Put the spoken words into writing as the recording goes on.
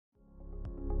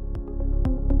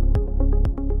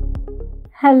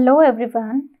Hello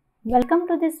everyone, welcome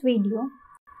to this video.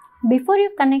 Before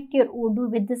you connect your Odoo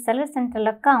with the Seller Central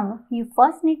account, you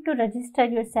first need to register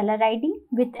your seller ID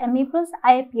with AmiPro's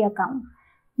IAP account.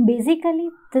 Basically,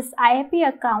 this IAP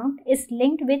account is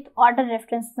linked with order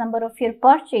reference number of your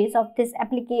purchase of this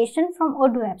application from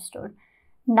Odoo App Store.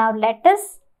 Now let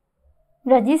us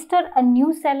register a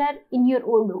new seller in your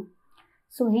Odoo.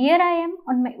 So here I am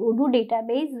on my Odoo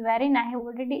database wherein I have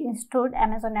already installed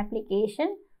Amazon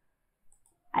application.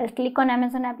 I'll click on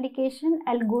Amazon application.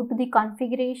 I'll go to the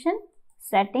configuration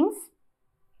settings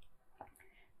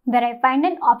where I find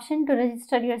an option to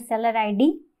register your seller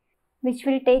ID, which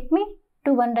will take me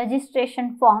to one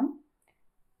registration form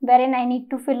wherein I need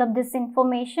to fill up this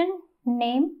information,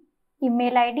 name,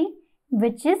 email ID,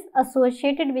 which is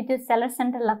associated with your Seller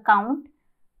Central account.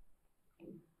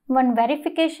 One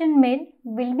verification mail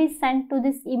will be sent to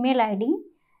this email ID.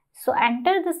 So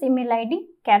enter this email ID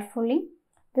carefully.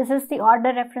 This is the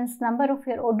order reference number of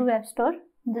your Odoo App Store.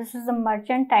 This is the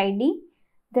merchant ID.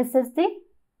 This is the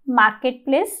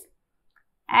marketplace.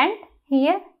 And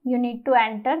here you need to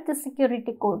enter the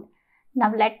security code.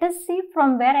 Now let us see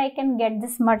from where I can get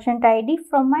this merchant ID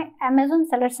from my Amazon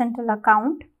Seller Central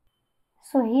account.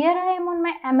 So here I am on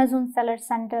my Amazon Seller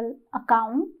Central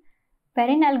account,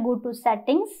 wherein I'll go to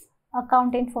settings,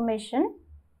 account information.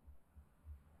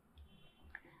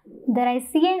 There I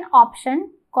see an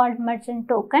option called merchant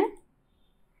token,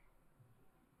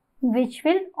 which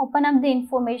will open up the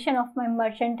information of my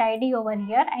merchant ID over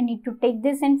here. I need to take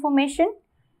this information,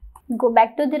 go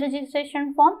back to the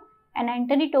registration form and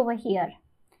enter it over here.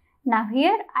 Now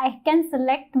here I can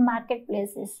select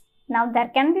marketplaces. Now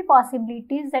there can be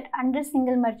possibilities that under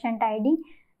single merchant ID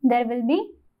there will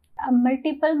be a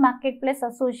multiple marketplace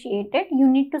associated. You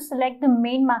need to select the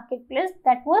main marketplace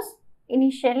that was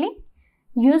initially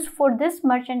used for this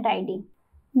merchant ID.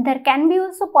 There can be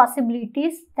also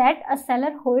possibilities that a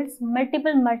seller holds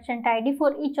multiple merchant ID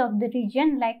for each of the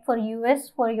region, like for US,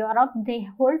 for Europe, they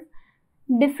hold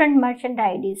different merchant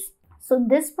IDs. So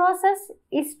this process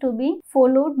is to be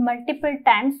followed multiple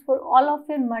times for all of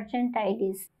your merchant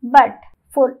IDs. But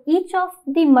for each of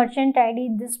the merchant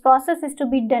ID, this process is to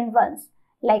be done once.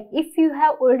 Like if you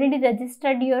have already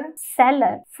registered your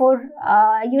seller for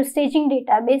your staging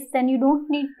database, then you don't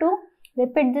need to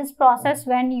repeat this process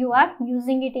when you are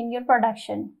using it in your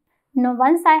production. Now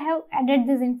once I have added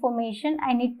this information,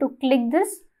 I need to click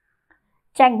this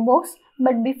checkbox.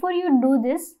 But before you do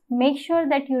this, make sure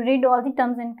that you read all the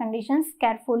terms and conditions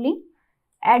carefully.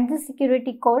 Add the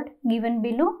security code given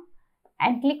below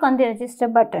and click on the register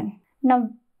button. Now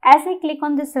as I click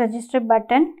on this register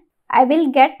button, I will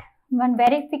get one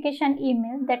verification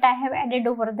email that I have added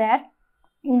over there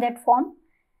in that form.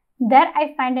 There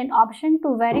I find an option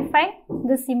to verify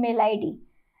this email ID.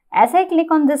 As I click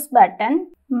on this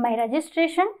button, my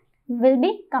registration will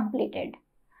be completed.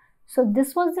 So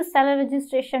this was the seller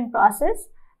registration process.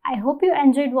 I hope you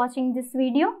enjoyed watching this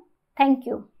video. Thank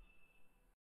you.